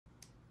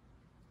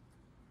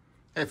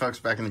Hey folks,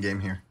 back in the game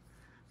here.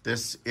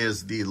 This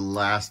is the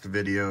last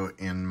video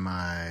in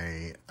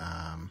my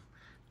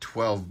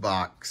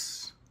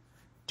 12-box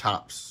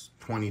Topps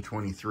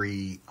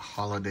 2023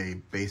 Holiday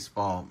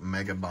Baseball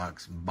Mega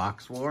Box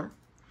Box War.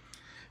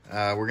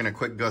 We're going to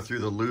quick go through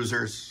the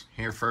losers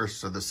here first.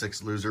 So the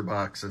 6 loser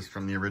boxes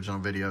from the original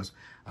videos.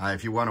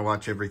 If you want to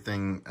watch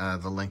everything,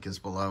 the link is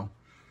below.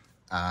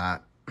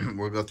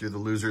 We'll go through the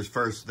losers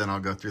first, then I'll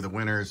go through the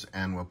winners,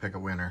 and we'll pick a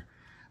winner.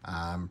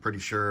 I'm pretty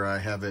sure I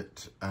have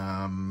it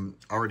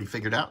already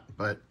figured out,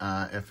 but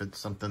if it's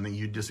something that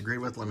you disagree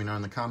with, let me know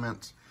in the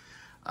comments.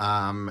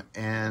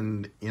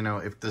 And, you know,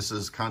 if this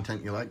is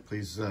content you like,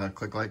 please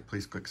click like,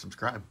 please click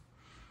subscribe.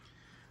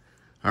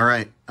 All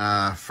right,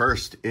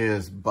 first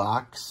is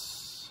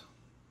box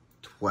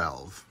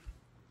 12.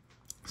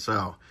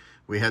 So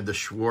we had the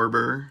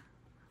Schwarber,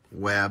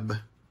 Webb,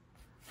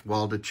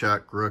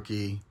 Waldichuk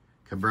rookie,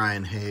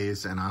 Ke'Bryan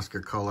Hayes, and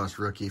Oscar Colas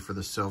rookie for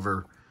the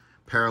silver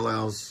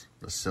parallels,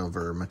 the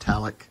silver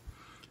metallic.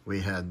 We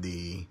had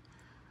the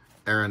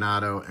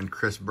Arenado and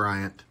Chris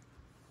Bryant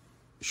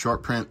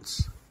short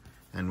prints,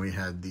 and we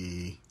had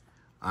the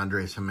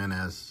Andres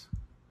Gimenez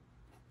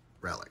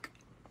relic.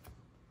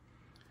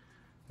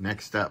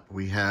 Next up,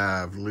 we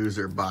have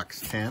loser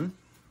box 10.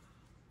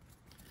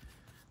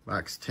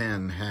 Box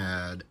 10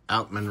 had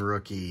Outman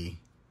rookie,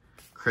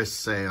 Chris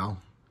Sale,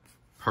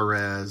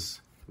 Perez,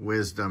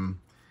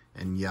 Wisdom,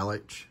 and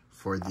Yelich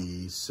for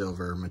the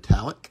silver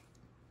metallic.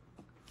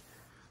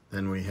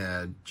 Then we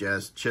had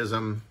Jazz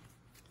Chisholm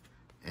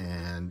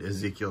and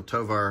Ezequiel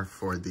Tovar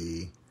for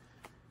the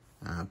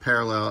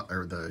parallel,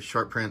 or the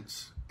short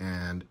prints,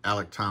 and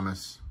Alek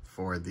Thomas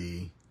for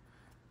the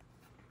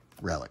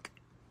relic.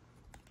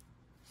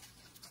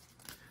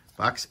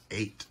 Box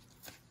 8,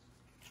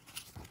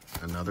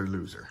 another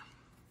loser.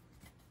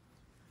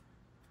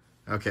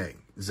 Okay,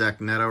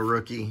 Zach Neto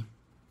rookie,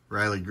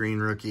 Riley Green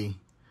rookie,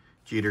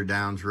 Jeter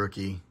Downs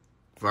rookie,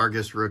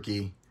 Vargas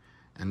rookie,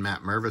 and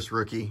Matt Mervis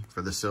rookie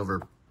for the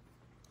silver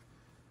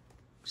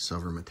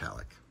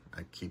metallic.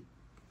 I keep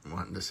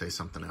wanting to say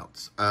something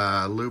else.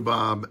 Lou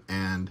Bob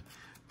and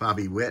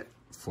Bobby Witt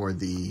for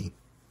the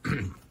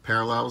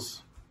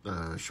parallels,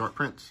 the short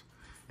prints,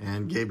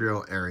 and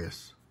Gabriel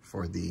Arias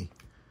for the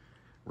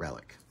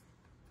relic.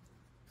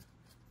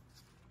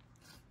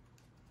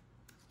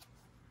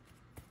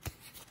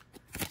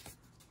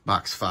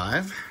 Box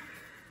 5.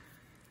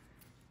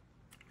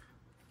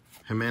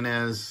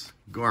 Gimenez,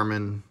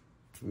 Gorman,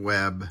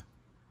 Webb,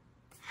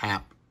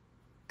 Happ,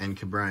 and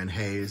Ke'Bryan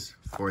Hayes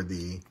for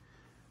the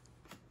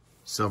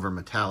silver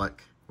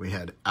metallic. We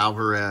had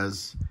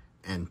Alvarez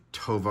and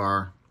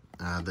Tovar.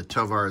 The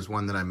Tovar is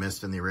one that I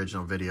missed in the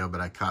original video, but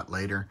I caught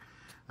later,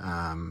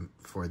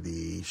 for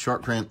the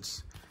short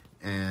prints,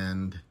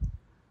 and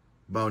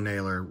Bo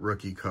Naylor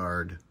rookie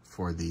card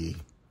for the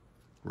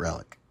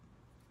relic.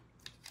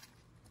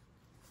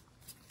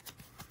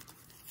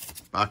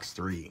 Box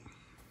 3.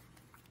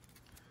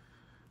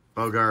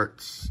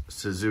 Bogarts,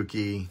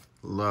 Suzuki,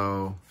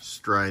 Lowe,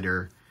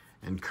 Strider,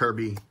 and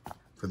Kirby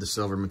for the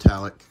silver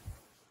metallic.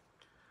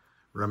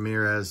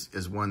 Ramirez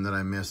is one that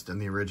I missed in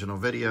the original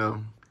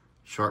video,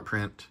 short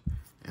print,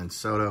 and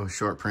Soto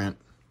short print,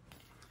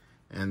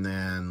 and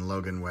then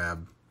Logan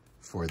Webb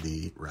for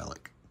the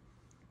relic.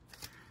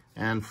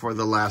 And for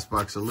the last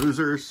box of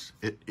losers,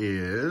 it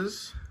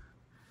is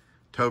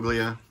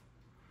Toglia,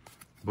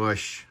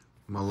 Bush,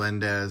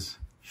 Melendez,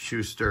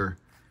 Schuster,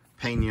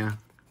 Pena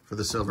for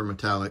the silver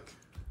metallic,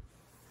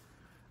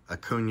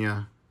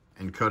 Acuna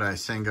and Kodai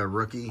Senga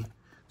rookie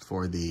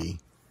for the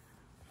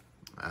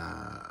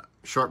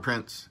short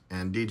prints,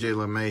 and DJ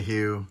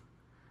LeMahieu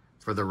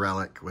for the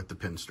relic with the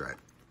pinstripe.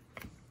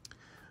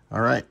 All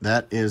right,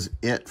 that is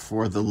it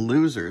for the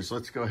losers.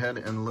 Let's go ahead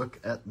and look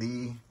at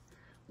the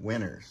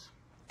winners.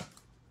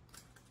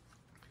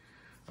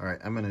 All right,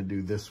 I'm going to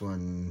do this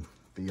one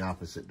the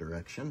opposite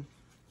direction.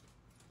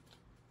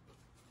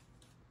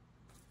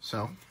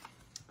 So,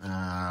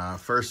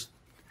 first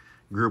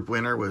group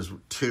winner was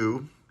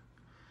 2,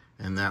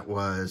 and that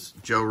was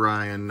Joe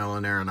Ryan,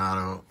 Nolan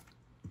Arenado,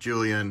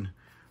 Julian,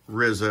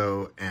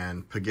 Rizzo,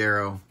 and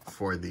Peguero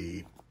for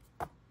the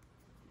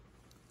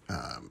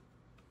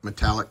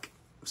metallic,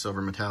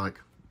 silver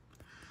metallic.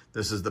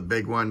 This is the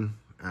big one.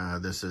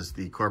 This is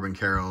the Corbin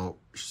Carroll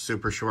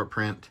super short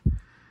print,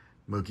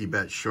 Mookie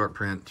Betts short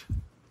print,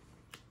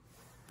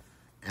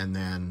 and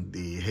then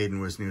the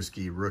Hayden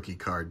Wesniewski rookie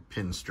card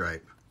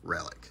pinstripe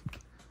relic.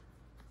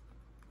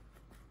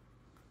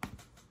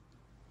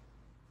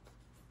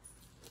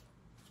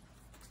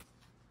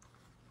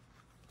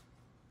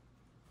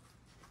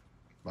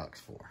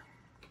 Box 4.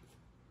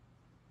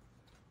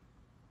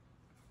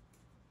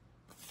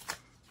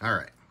 All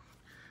right.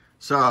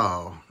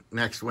 So,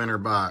 next winner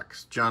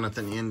box,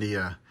 Jonathan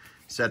India,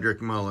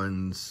 Cedric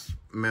Mullins,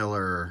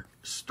 Miller,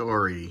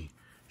 Story,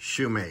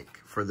 Shoemake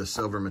for the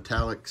silver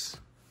metallics,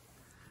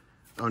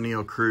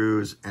 O'Neal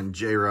Cruz and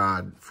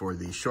J-Rod for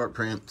the short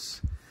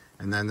prints.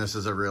 And then this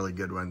is a really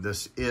good one.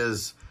 This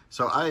is,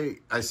 so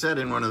I said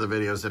in one of the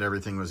videos that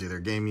everything was either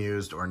game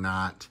used or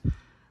not.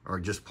 or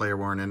just player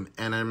worn.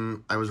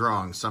 And I was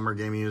wrong. Some are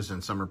game used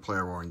and some are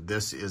player worn.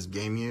 This is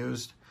game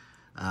used,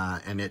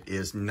 and it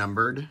is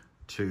numbered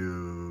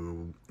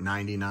to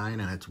 99,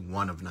 and it's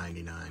 1 of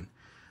 99.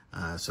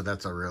 So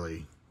that's a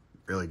really,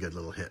 really good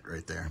little hit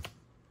right there.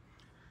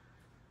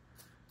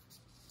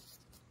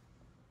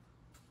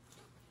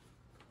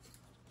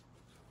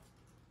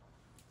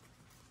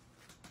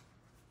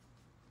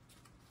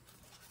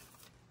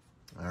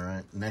 All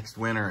right, next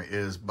winner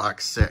is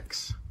box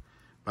 6.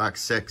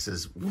 Box 6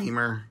 is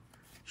Wiemer,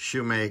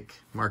 Shoemake,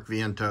 Mark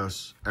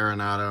Vientos,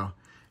 Arenado,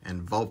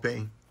 and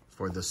Volpe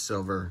for the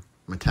silver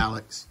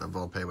metallics. The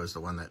Volpe was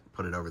the one that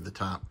put it over the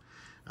top.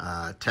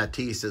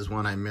 Tatis is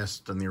one I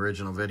missed in the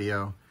original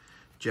video.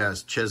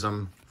 Jazz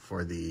Chisholm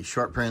for the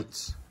short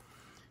prints.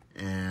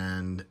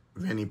 And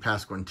Vinny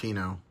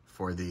Pasquantino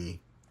for the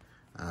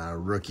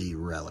rookie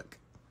relic.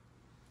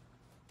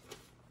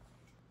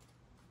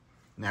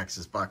 Next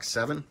is box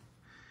 7.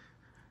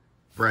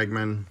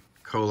 Bregman,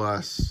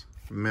 Colas,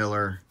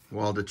 Miller,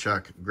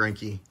 Waldichuk,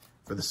 Greinke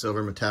for the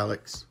silver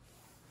metallics.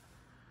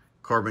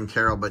 Corbin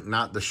Carroll, but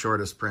not the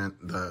shortest print,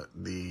 the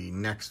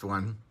next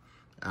one.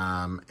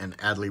 And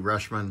Adley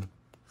Rutschman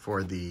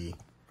for the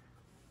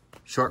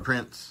short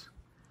prints.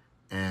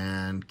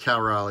 And Cal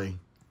Raleigh,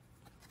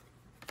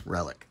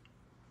 relic.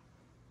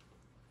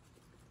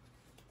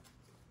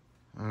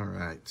 All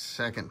right,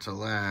 second to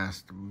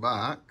last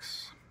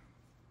box.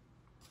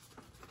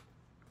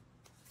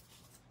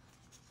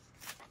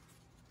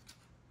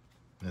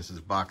 This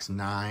is box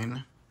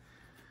 9.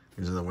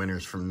 These are the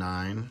winners from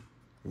 9.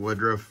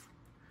 Woodruff,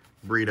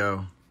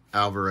 Brito,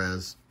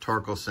 Alvarez,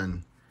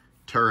 Torkelson,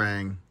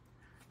 Turang,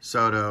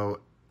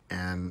 Soto,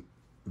 and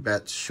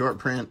Betts short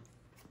print.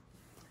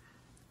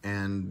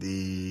 And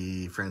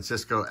the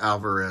Francisco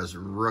Alvarez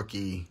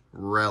rookie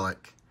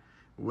relic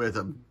with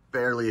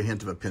barely a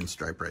hint of a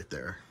pinstripe right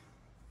there.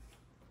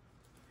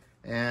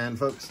 And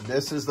folks,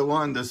 this is the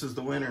one. This is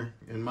the winner,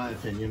 in my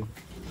opinion.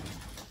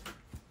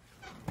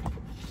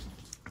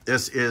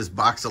 This is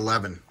box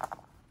 11.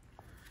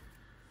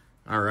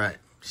 All right,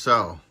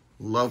 so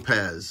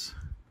Lopez,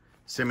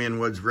 Simeon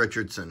Woods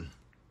Richardson,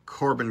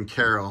 Corbin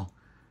Carroll,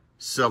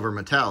 silver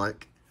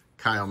metallic,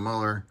 Kyle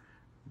Muller,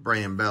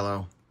 Brayan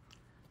Bello.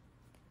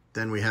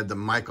 Then we had the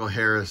Michael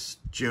Harris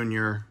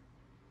Jr.,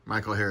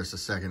 Michael Harris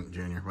II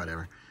Jr.,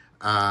 whatever.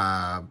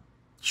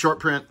 Short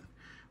print,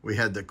 we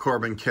had the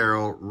Corbin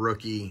Carroll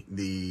rookie,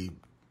 the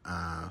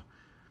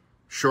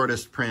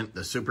shortest print,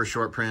 the super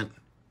short print.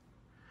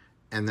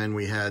 And then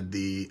we had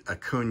the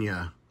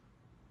Acuna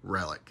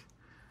relic.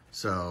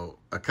 So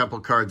a couple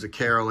cards of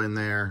Carroll in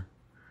there.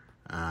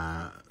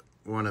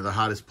 One of the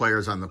hottest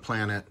players on the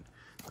planet.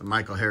 The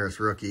Michael Harris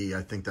rookie.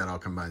 I think that all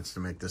combines to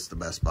make this the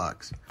best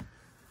box.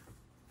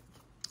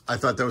 I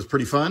thought that was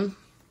pretty fun.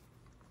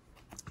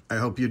 I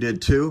hope you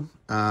did too.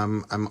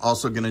 I'm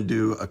also going to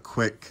do a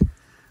quick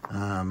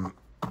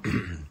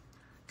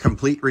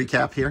complete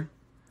recap here.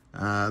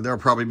 There'll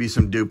probably be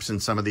some dupes in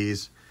some of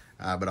these,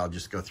 but I'll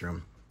just go through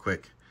them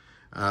quick.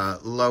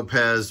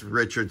 Lopez,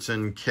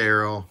 Richardson,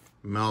 Carroll,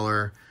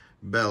 Muller,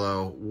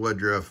 Bello,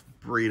 Woodruff,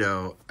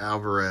 Brito,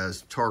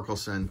 Alvarez,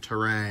 Torkelson,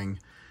 Turang,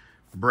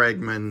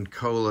 Bregman,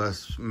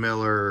 Colas,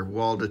 Miller,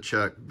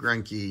 Waldichuk,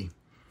 Greinke,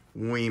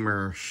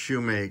 Wiemer,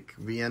 Shoemake,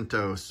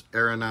 Vientos,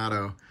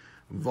 Arenado,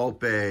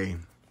 Volpe,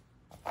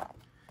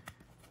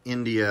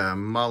 India,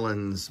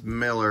 Mullins,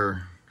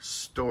 Miller,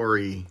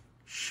 Story,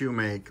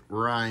 Shoemake,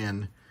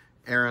 Ryan,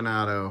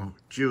 Arenado,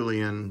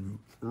 Julian,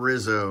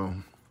 Rizzo,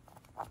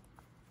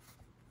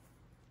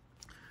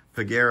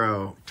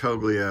 Figueroa,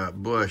 Toglia,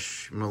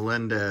 Bush,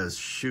 Melendez,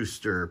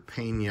 Schuster,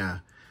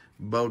 Pena,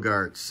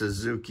 Bogart,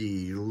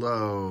 Suzuki,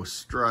 Lowe,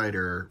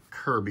 Strider,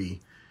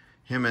 Kirby,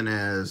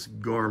 Jimenez,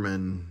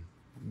 Gorman,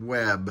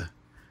 Webb,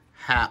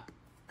 Happ,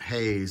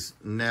 Hayes,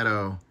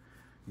 Neto,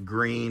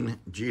 Green,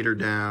 Jeter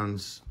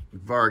Downs,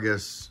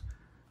 Vargas,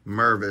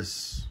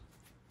 Mervis.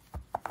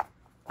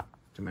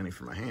 Too many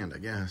for my hand, I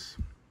guess.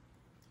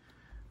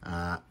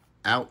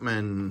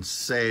 Outman,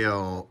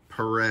 Sale,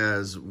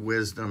 Perez,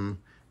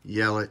 Wisdom,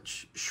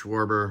 Yelich,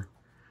 Schwarber,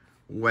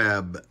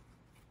 Webb,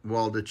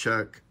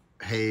 Waldichuk,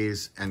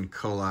 Hayes, and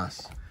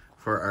Colas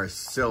for our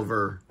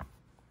silver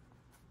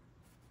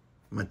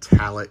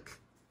metallic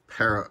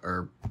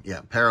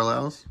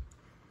parallels.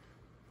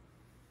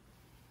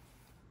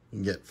 You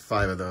can get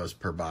 5 of those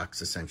per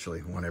box, essentially,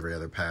 one every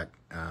other pack.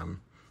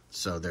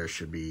 So there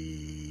should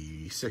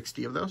be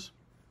 60 of those.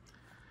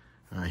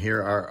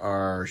 Here are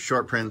our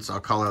short prints. I'll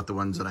call out the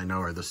ones that I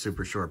know are the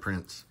super short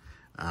prints.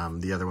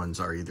 The other ones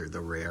are either the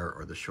rare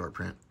or the short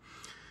print.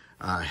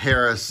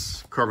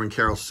 Harris, Corbin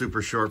Carroll,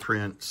 super short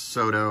print.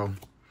 Soto,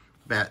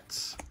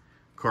 Betts,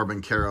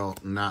 Corbin Carroll,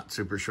 not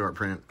super short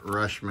print.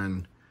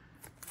 Rutschman,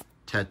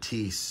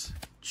 Tatis,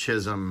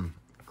 Chisholm,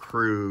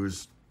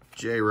 Cruz,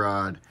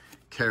 J-Rod,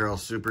 Carroll,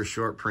 super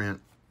short print.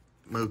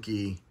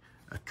 Mookie,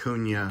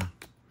 Acuna,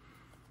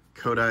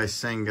 Kodai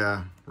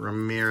Senga,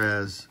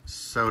 Ramirez,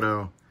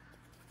 Soto,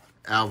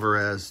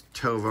 Alvarez,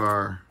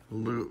 Tovar,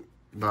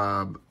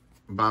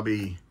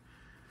 Bobby,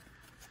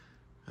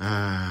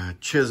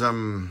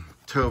 Chisholm,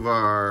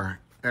 Tovar,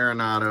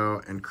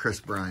 Arenado, and Chris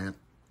Bryant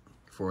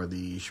for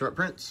the short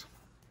prints.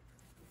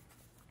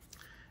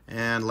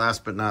 And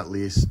last but not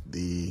least,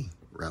 the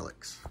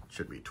relics.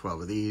 Should be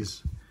 12 of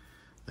these.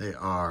 They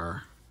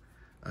are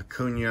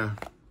Acuna,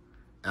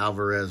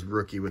 Alvarez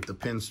rookie with the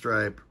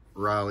pinstripe,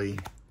 Raleigh,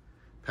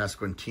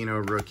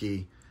 Pasquantino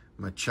rookie,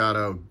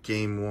 Machado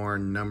game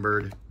worn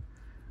numbered,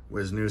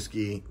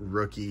 Wisniewski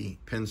rookie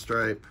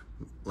pinstripe,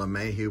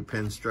 LeMahieu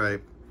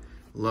pinstripe,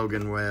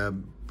 Logan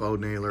Webb, Bo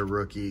Naylor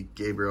rookie,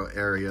 Gabriel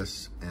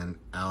Arias, and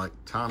Alek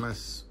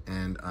Thomas,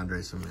 and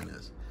Andres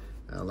Gimenez.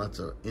 Lots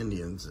of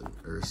Indians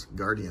or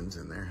Guardians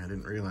in there. I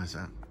didn't realize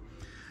that.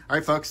 All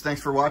right, folks,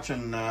 thanks for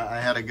watching. I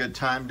had a good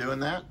time doing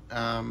that.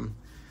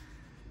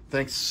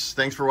 Thanks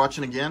for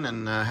watching again,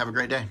 and have a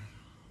great day.